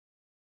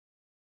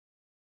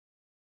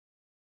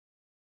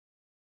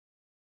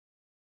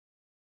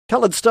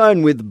Coloured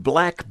Stone with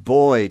Black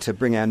Boy to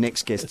bring our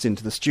next guests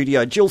into the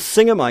studio. Jill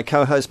Singer, my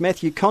co-host,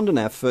 Matthew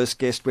Conlon, our first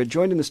guest. We're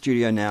joined in the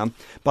studio now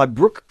by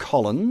Brooke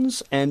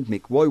Collins and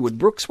Mick Woiwod.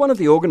 Brooke's one of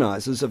the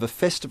organisers of a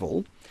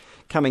festival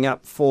coming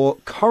up for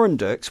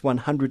Coranderrk's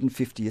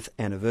 150th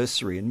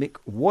anniversary, and Mick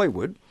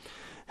Woiwod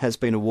has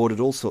been awarded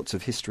all sorts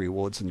of history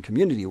awards and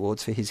community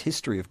awards for his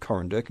history of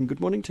Coranderrk. And good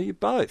morning to you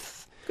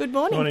both. Good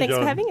morning. Thanks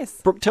for having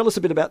us. Brooke, tell us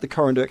a bit about the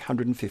Coranderrk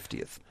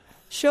 150th.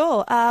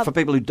 Sure. For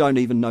people who don't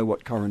even know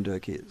what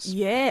Coranderrk is.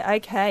 Yeah,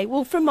 okay.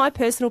 Well, from my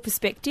personal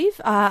perspective,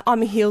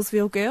 I'm a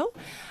Healesville girl.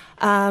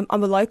 I'm a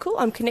local.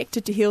 I'm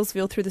connected to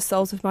Healesville through the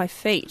soles of my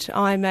feet.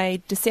 I'm a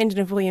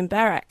descendant of William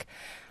Barrack.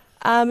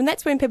 And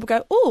that's when people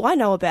go, oh, I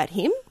know about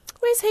him.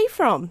 Where's he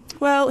from?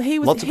 Well,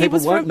 Lots of people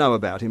won't know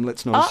about him,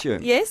 let's not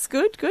assume. Yes,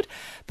 good.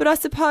 But I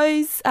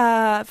suppose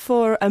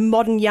for a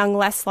modern young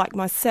lass like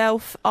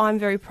myself, I'm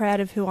very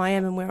proud of who I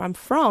am and where I'm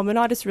from, and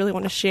I just really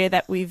want to share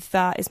that with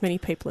as many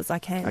people as I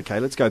can. Okay,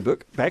 let's go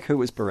back. Who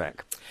was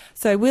Barrack?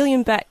 So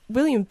William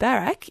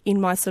Barrack,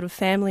 in my sort of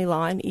family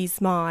line,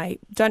 is my,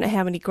 don't know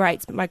how many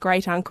greats, but my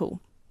great uncle.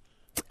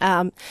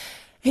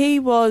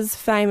 He was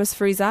famous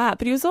for his art,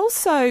 but he was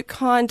also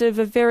kind of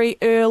a very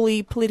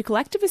early political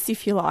activist,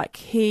 if you like.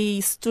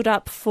 He stood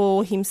up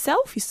for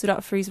himself, he stood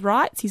up for his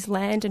rights, his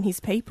land and his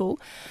people.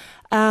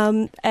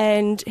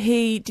 And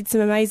he did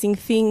some amazing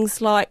things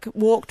like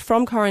walked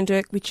from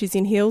Coranderrk, which is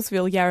in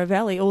Healesville, Yarra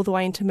Valley, all the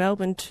way into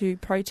Melbourne to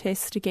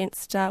protest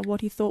against what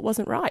he thought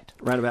wasn't right.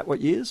 Around about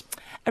what years?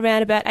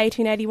 Around about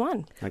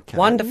 1881. Okay.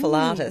 Wonderful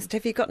artist.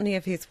 Have you got any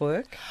of his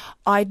work?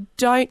 I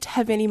don't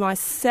have any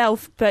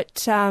myself,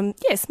 but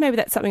yes, maybe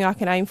that's something I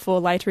can aim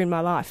for later in my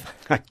life.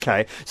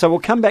 Okay, so we'll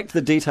come back to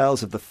the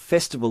details of the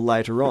festival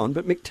later on,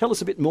 but Mick, tell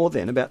us a bit more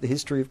then about the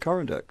history of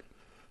Coranderrk.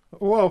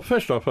 Well,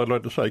 first off, I'd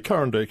like to say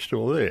Coranderrk's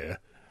still there.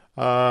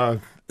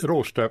 It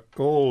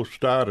all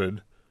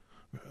started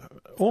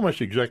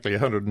almost exactly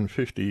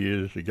 150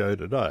 years ago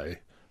today,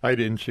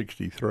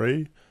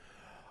 1863.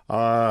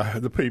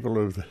 The people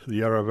of the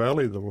Yarra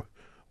Valley, the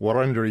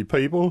Wurundjeri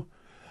people,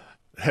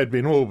 had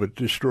been all but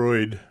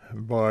destroyed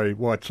by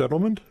white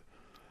settlement.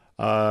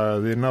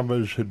 Their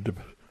numbers had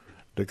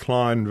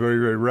declined very,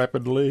 very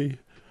rapidly.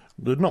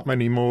 There's not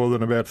many more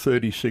than about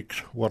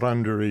 36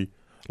 Wurundjeri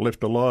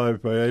left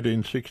alive by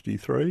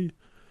 1863.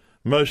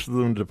 Most of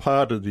them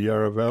departed the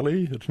Yarra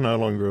Valley. It's no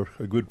longer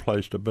a good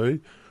place to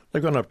be.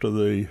 They've gone up to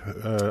the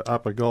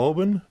Upper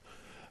Goulburn,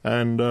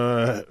 and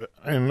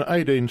in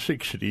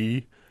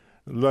 1860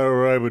 they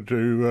were able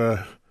to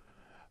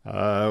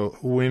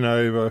win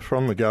over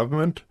from the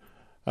government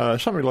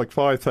something like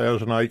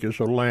 5,000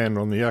 acres of land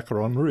on the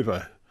Acheron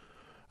River.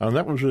 And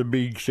that was a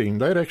big thing.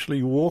 They'd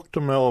actually walked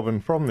to Melbourne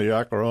from the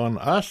Acheron,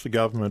 asked the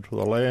government for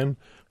the land.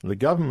 The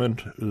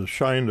government was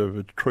ashamed of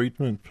its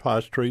treatment,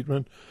 past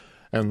treatment,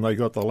 and they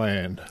got the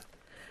land.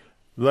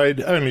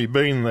 They'd only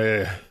been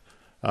there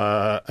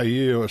a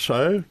year or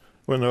so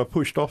when they were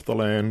pushed off the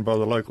land by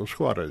the local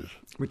squatters.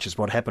 Which is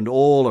what happened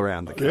all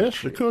around the country.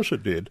 Yes, of course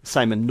it did.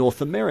 Same in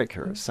North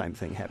America, same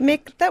thing happened.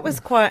 Mick, that was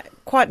quite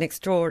an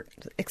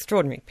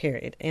extraordinary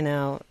period in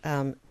our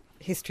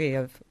history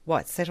of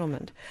white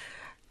settlement.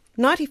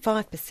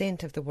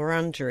 95% of the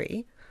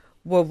Wurundjeri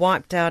were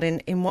wiped out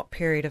in what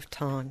period of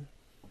time?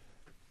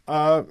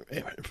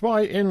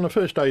 In the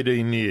first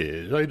 18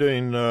 years,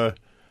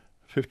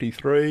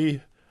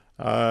 1853,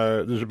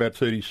 there's about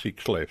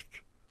 36 left.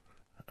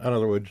 In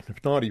other words,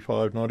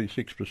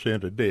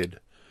 96% are dead.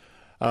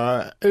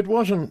 It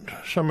wasn't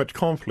so much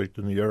conflict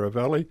in the Yarra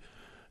Valley.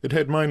 It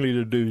had mainly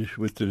to do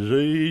with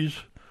disease,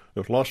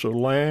 with loss of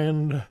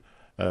land,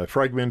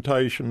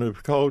 fragmentation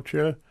of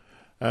culture,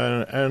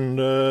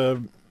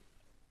 and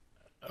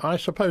I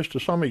suppose to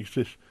some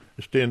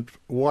extent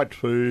white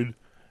food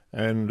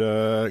and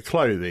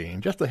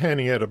clothing, just the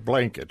handing out of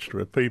blankets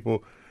to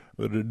people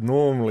that had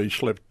normally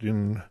slept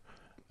in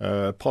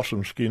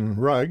possum skin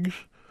rugs.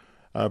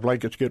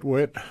 Blankets get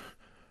wet.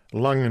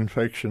 Lung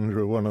infections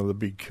were one of the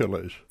big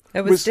killers.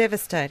 It was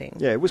devastating.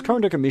 Yeah, was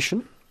Coranderrk a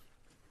mission?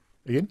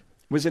 Again?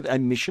 Was it a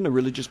mission, a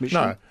religious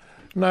mission?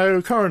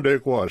 No,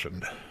 Coranderrk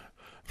wasn't.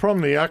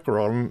 From the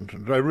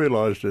Acheron, they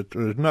realised that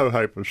there was no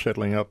hope of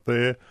settling up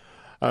there.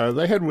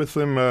 They had with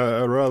them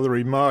a rather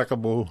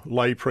remarkable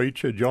lay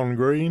preacher, John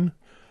Green,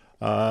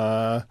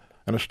 an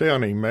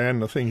astounding man,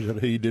 the things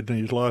that he did in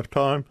his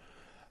lifetime.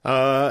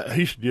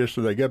 He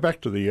suggested they go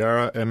back to the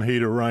Yarra and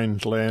he'd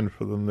arrange land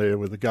for them there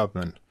with the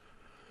government.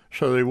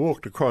 So they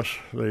walked across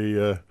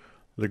the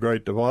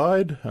Great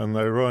Divide and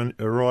they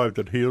arrived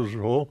at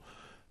Healesville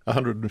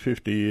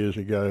 150 years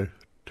ago,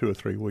 2 or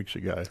 3 weeks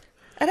ago.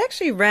 It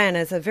actually ran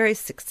as a very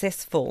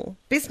successful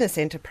business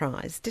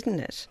enterprise,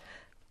 didn't it?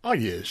 Oh,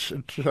 yes.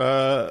 It's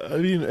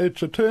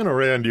a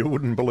turnaround you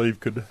wouldn't believe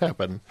could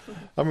happen.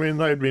 I mean,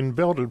 they'd been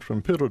belted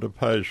from pillar to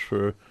post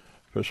for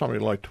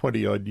something like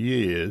 20-odd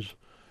years,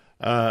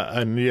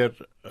 and yet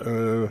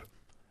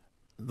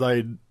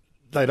they'd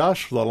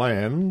asked for the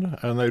land,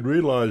 and they'd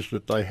realised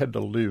that they had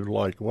to live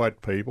like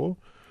white people.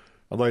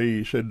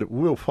 They said,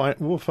 we'll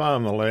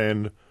farm the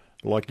land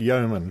like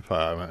yeoman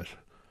farmers,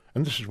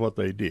 and this is what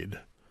they did.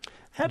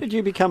 How did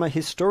you become a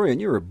historian?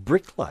 You're a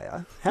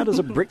bricklayer. How does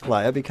a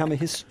bricklayer become a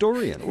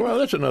historian? Well,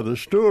 that's another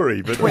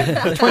story, but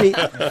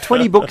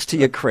 20 books to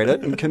your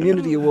credit and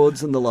community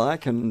awards and the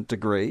like and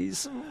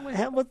degrees.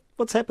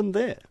 What's happened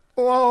there?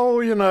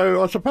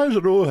 well, I suppose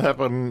it all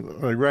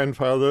happened. My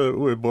grandfather, we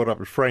were brought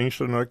up at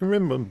Frankston. I can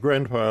remember my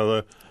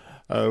grandfather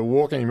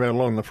walking around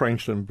along the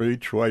Frankston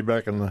beach way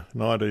back in the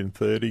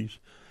 1930s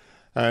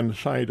and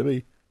saying to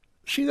me,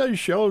 "See those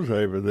shoals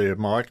over there,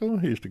 Michael?"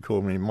 He used to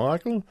call me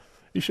Michael.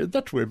 He said,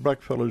 "That's where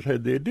blackfellas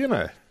had their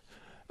dinner."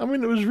 I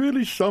mean, it was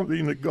really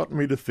something that got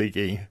me to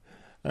thinking.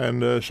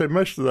 And so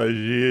most of those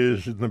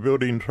years in the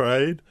building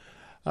trade,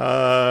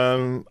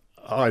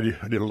 I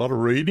did a lot of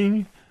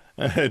reading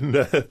and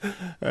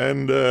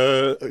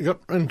got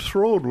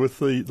enthralled with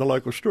the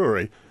local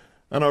story.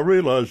 And I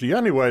realised the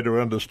only way to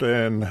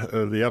understand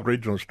the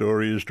Aboriginal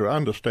story is to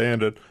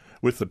understand it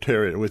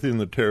within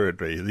the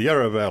territory, the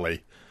Yarra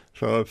Valley.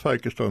 So I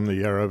focused on the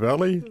Yarra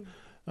Valley.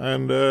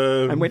 And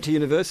went to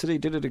university,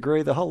 did a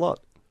degree, the whole lot.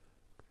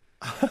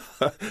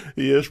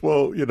 Yes,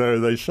 well,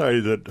 they say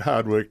that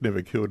hard work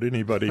never killed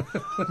anybody,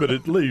 but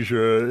it leaves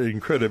you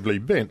incredibly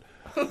bent.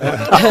 By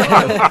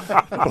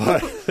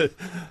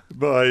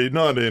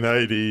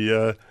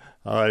 1980,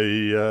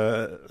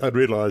 I'd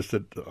realised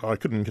that I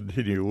couldn't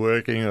continue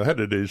working. I had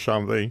to do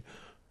something,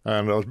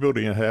 and I was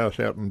building a house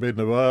out in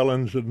Bednov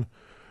Islands, and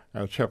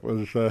our chap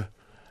was a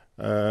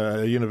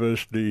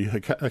university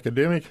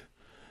academic.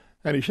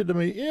 And he said to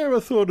me, "You ever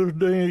thought of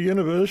doing a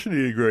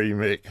university degree,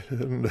 Mick?"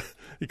 And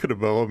he could have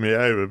bowled me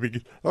over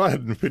because I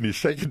hadn't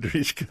finished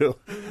secondary school.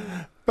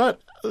 But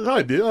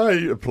I did. I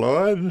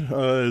applied.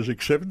 I was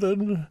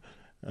accepted.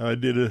 I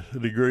did a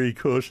degree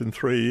course in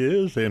 3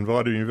 years. They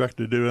invited me back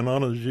to do an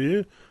honours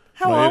year.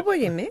 How old were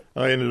you, Mick?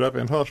 I ended up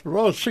in hospital.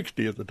 I was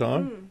 60 at the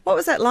time. What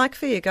was that like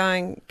for you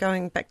going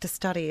back to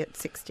study at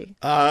 60?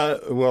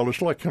 Well,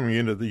 it's like coming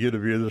into the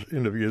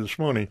interview this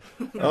morning.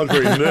 I was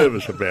very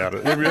nervous about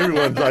it.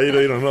 Everyone's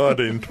 18 or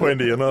 19,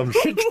 20, and I'm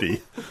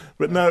 60.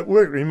 But no, it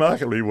worked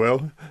remarkably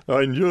well.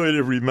 I enjoyed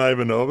every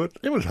moment of it.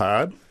 It was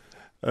hard.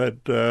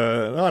 But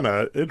I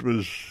know, it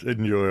was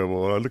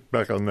enjoyable. I look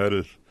back on that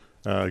as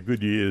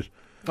good years.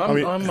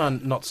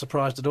 I'm not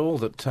surprised at all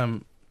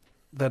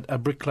that a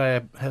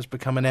bricklayer has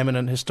become an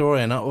eminent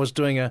historian.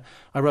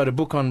 I wrote a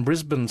book on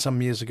Brisbane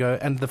some years ago,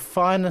 and the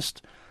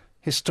finest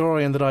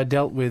historian that I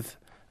dealt with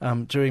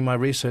during my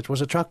research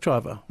was a truck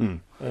driver.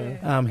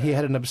 He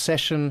had an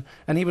obsession,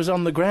 and he was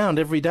on the ground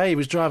every day. He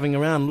was driving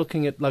around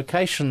looking at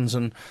locations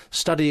and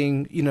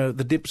studying,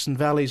 the dips and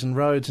valleys and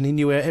roads, and he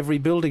knew where every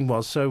building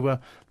was. So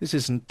this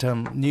isn't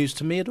news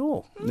to me at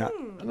all.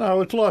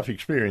 No, it's life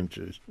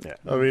experiences. Yeah.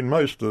 I mean,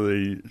 most of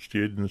the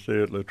students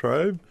there at La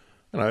Trobe,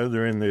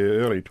 they're in their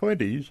early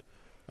 20s,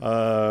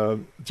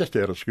 just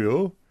out of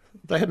school.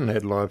 They hadn't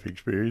had life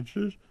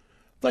experiences.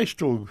 They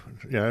still,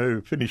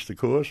 finished the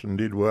course and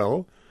did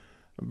well.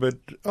 But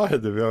I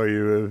had the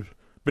value of,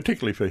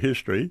 particularly for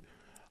history,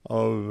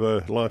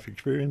 of life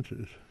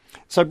experiences.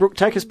 So, Brooke,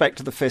 take us back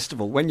to the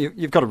festival. When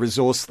you've got a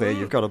resource there,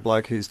 you've got a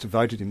bloke who's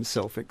devoted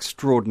himself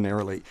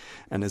extraordinarily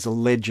and is a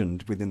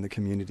legend within the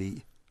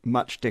community,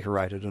 much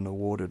decorated and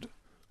awarded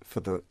for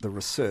the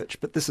research,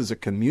 but this is a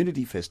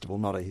community festival,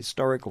 not a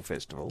historical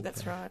festival.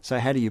 That's right. So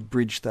how do you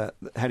bridge that?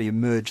 How do you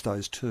merge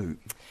those two?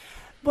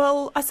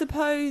 Well, I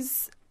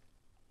suppose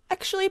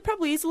actually it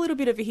probably is a little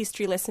bit of a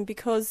history lesson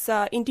because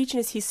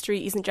Indigenous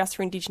history isn't just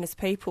for Indigenous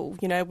people.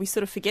 We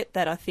sort of forget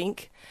that, I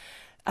think.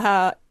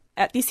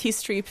 This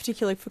history,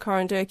 particularly for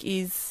Coranderrk,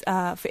 is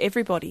for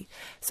everybody.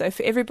 So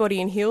for everybody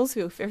in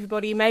Hillsville, for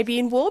everybody maybe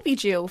in Warby,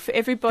 Jill, for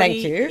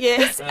everybody... Thank you.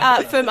 Yes,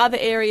 from other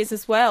areas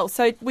as well.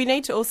 So we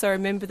need to also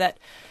remember that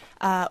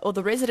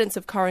the residents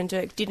of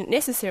Coranderrk didn't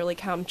necessarily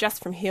come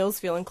just from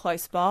Hillsville and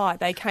close by.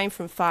 They came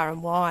from far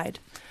and wide.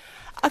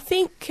 I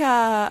think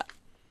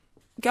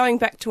going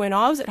back to when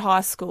I was at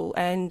high school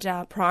and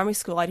primary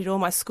school, I did all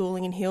my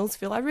schooling in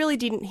Hillsville, I really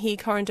didn't hear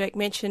Coranderrk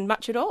mentioned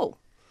much at all.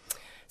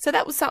 So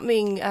that was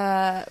something,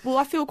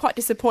 I feel quite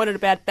disappointed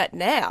about that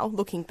now,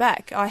 looking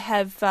back. I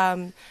have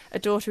a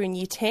daughter in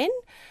Year 10,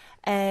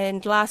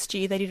 and last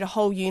year they did a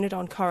whole unit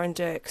on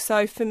Coranderrk.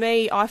 So for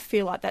me, I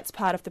feel like that's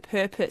part of the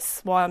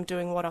purpose why I'm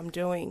doing what I'm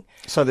doing.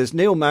 So there's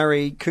Neil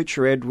Murray,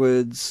 Kuchar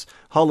Edwards,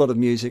 whole lot of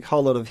music,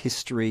 whole lot of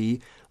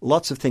history,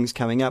 lots of things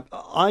coming up.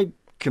 I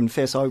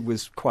confess I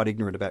was quite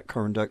ignorant about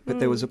Coranderrk, but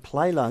there was a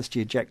play last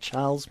year Jack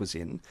Charles was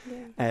in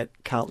at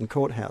Carlton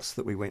Courthouse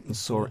that we went and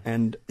saw,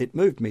 and it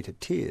moved me to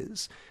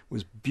tears. It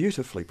was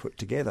beautifully put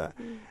together,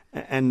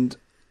 and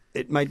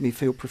it made me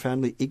feel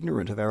profoundly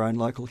ignorant of our own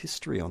local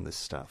history on this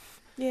stuff.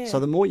 Yeah.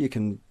 So the more you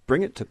can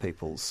bring it to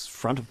people's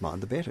front of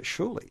mind, the better,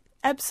 surely.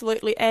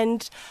 Absolutely.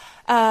 And,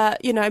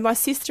 my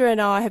sister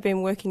and I have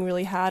been working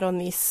really hard on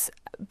this,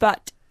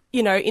 but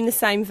you know, in the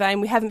same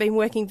vein, we haven't been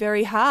working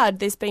very hard.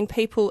 There's been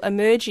people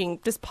emerging,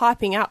 just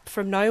piping up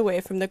from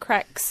nowhere, from the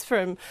cracks,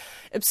 from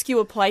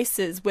obscure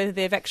places, whether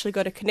they've actually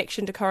got a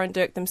connection to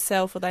Coranderrk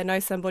themselves or they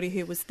know somebody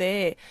who was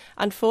there.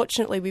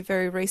 Unfortunately, we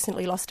very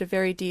recently lost a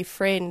very dear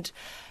friend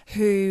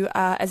who,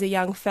 as a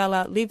young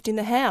fella, lived in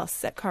the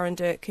house at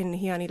Coranderrk, and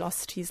he only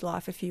lost his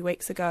life a few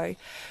weeks ago.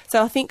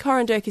 So I think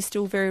Coranderrk is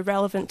still very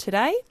relevant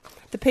today.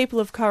 The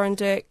people of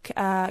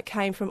Coranderrk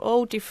came from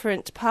all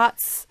different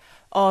parts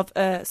of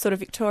sort of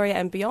Victoria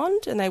and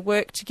beyond, and they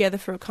work together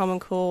for a common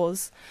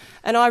cause.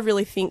 And I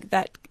really think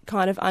that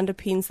kind of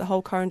underpins the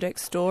whole Coranderrk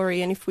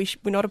story, and if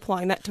we're not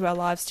applying that to our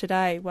lives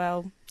today,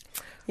 well,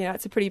 you know,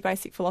 it's a pretty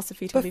basic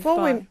philosophy to live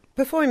by.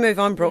 Before we move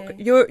on, Brooke,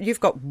 you've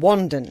got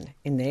Wandin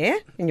in there,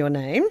 in your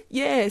name.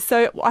 Yeah,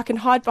 so I can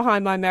hide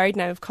behind my married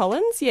name of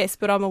Collins, yes,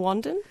 but I'm a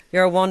Wandin.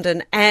 You're a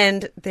Wandin,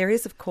 and there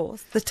is, of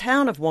course, the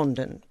town of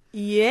Wandin.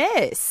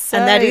 Yes. So,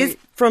 and that is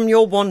from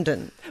your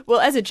Wandin.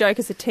 Well, as a joke,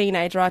 as a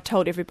teenager, I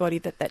told everybody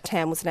that that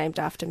town was named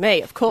after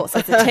me, of course,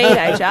 as a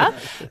teenager.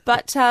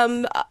 But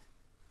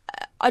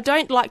I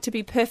don't like to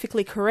be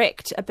perfectly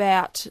correct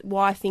about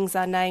why things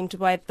are named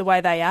the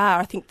way they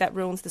are. I think that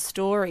ruins the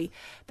story.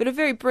 But a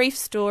very brief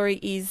story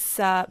is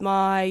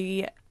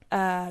my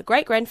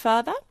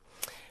great-grandfather.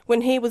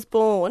 When he was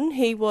born,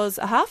 he was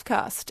a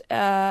half-caste,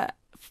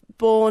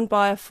 born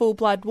by a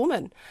full-blood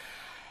woman.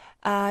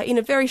 In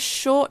a very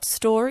short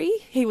story,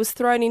 he was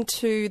thrown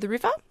into the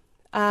river,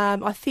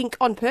 I think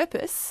on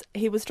purpose.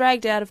 He was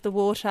dragged out of the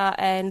water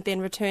and then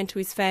returned to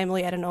his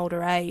family at an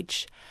older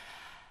age.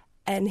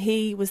 And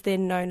he was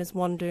then known as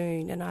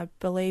Wandoon, and I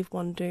believe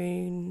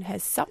Wandoon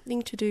has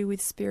something to do with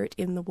spirit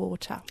in the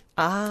water.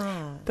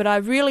 Ah. But I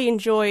really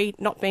enjoy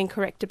not being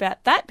correct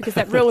about that because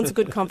that ruins a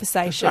good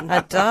conversation.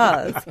 It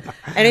does.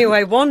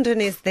 Anyway,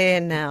 Wandin is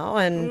there now,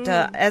 and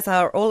as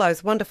are all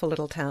those wonderful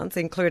little towns,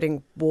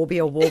 including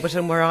Warby or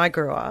Warburton, where I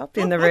grew up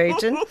in the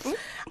region.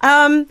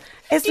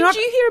 Did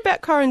you hear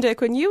about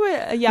Coranderrk when you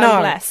were a young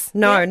lass?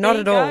 No, yeah, not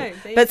at all.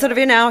 But sort of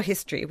in our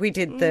history, we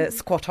did the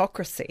Mm.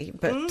 squattocracy,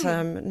 but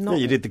not... Yeah,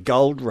 you did the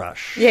gold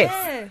rush. Yes,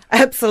 Yeah.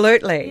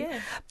 absolutely. Yeah.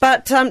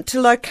 But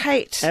to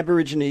locate...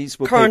 Aborigines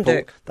were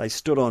Coranderrk. people, they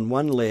stood on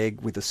one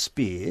leg with a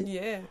spear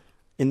Yeah.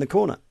 in the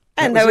corner.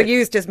 And That they was were it.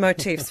 used as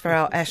motifs for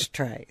our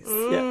ashtrays.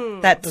 Yeah,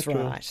 That's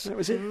right. that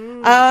was it.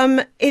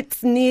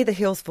 It's near the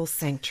Hillsville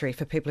Sanctuary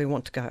for people who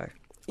want to go.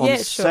 On Yeah,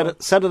 sure.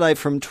 Saturday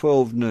from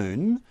 12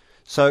 noon.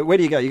 So where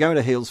do you go? You go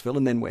into Healesville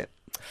and then where?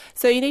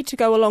 So you need to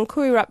go along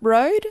Coversation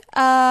Road,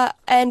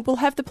 and we'll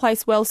have the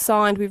place well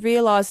signed. We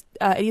realise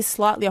it is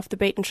slightly off the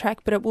beaten track,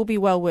 but it will be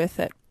well worth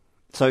it.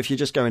 So if you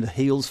just go into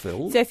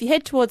Healesville... So if you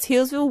head towards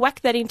Healesville,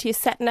 whack that into your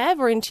sat-nav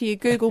or into your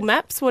Google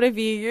Maps, whatever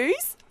you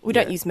use. We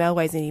don't use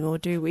Melways anymore,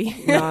 do we?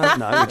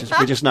 No,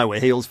 we just know where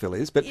Healesville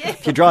is. But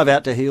if you drive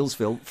out to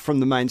Healesville from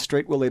the main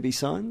street, will there be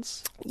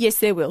signs? Yes,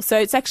 there will. So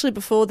it's actually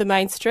before the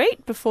main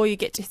street, before you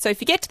get to... So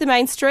if you get to the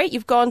main street,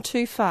 you've gone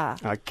too far.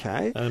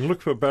 Okay. And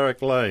look for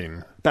Barrack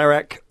Lane.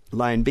 Barrack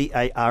Lane,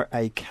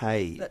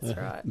 B-A-R-A-K. That's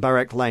right.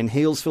 Barrack Lane,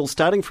 Healesville.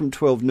 Starting from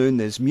 12 noon,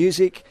 there's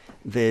music,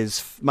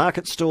 there's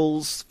market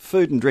stalls,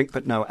 food and drink,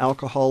 but no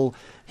alcohol,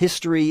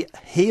 history,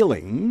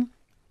 healing.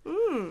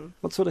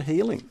 What sort of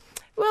healing?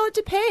 Well, it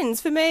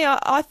depends. For me,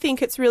 I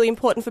think it's really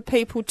important for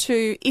people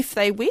to, if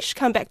they wish,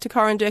 come back to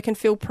Coranderrk and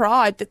feel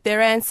pride that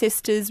their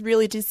ancestors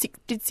really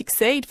did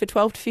succeed for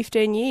 12 to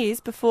 15 years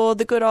before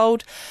the good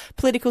old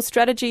political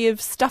strategy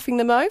of stuffing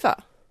them over.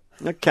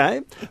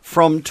 Okay.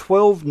 From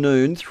 12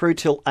 noon through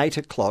till 8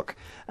 o'clock,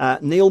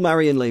 Neil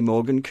Murray and Lee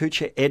Morgan,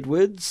 Kucha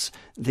Edwards,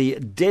 the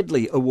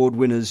Deadly Award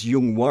winners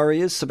Young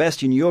Warriors,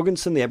 Sebastian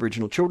Jorgensen, the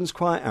Aboriginal Children's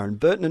Choir, Aaron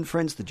Burton and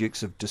Friends, the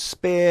Dukes of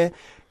Despair,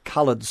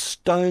 Coloured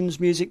Stones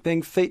music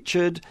being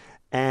featured,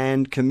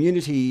 and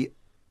community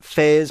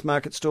fairs,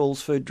 market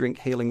stalls, food, drink,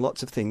 healing,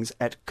 lots of things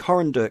at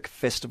Coranderrk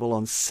Festival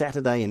on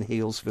Saturday in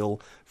Healesville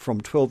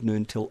from 12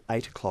 noon till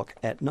 8 o'clock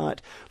at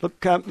night. Look,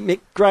 Mick,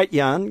 great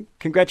yarn.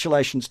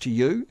 Congratulations to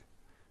you.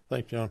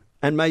 Thanks, John.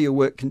 And may your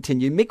work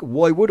continue. Mick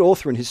Woiwod,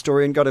 author and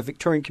historian, got a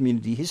Victorian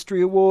Community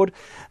History Award,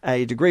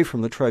 a degree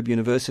from La Trobe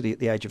University at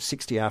the age of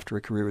 60 after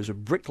a career as a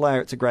bricklayer.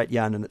 It's a great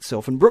yarn in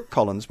itself. And Brooke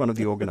Collins, one of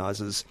the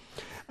organisers,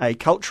 a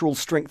cultural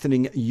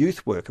strengthening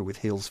youth worker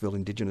with Healesville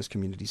Indigenous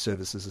Community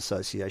Services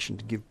Association,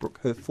 to give Brooke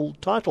her full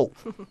title.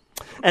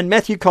 And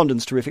Matthew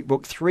Conlon's terrific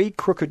book, 3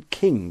 Crooked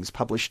Kings,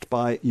 published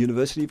by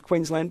University of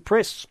Queensland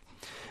Press.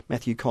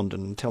 Matthew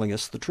Conlon telling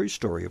us the true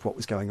story of what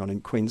was going on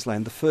in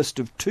Queensland, the first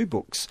of 2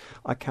 books.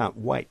 I can't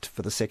wait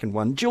for the second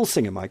one. Jill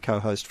Singer, my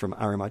co-host from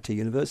RMIT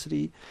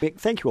University. Mick,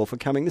 thank you all for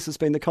coming. This has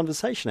been the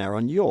Conversation Hour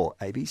on your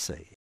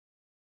ABC.